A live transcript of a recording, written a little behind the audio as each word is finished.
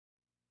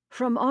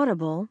From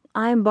Audible,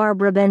 I'm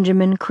Barbara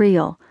Benjamin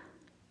Creel.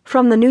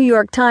 From the New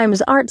York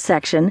Times art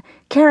section,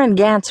 Caryn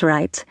Ganz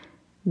writes,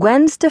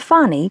 Gwen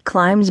Stefani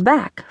climbs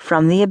back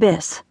from the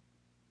abyss.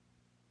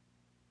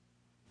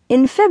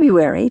 In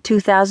February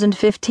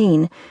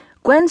 2015,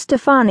 Gwen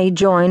Stefani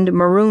joined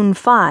Maroon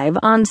 5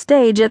 on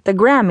stage at the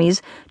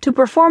Grammys to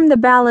perform the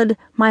ballad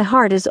My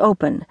Heart Is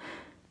Open.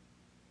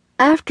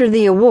 After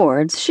the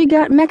awards, she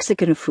got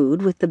Mexican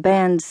food with the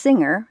band's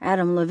singer,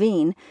 Adam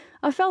Levine,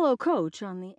 a fellow coach on the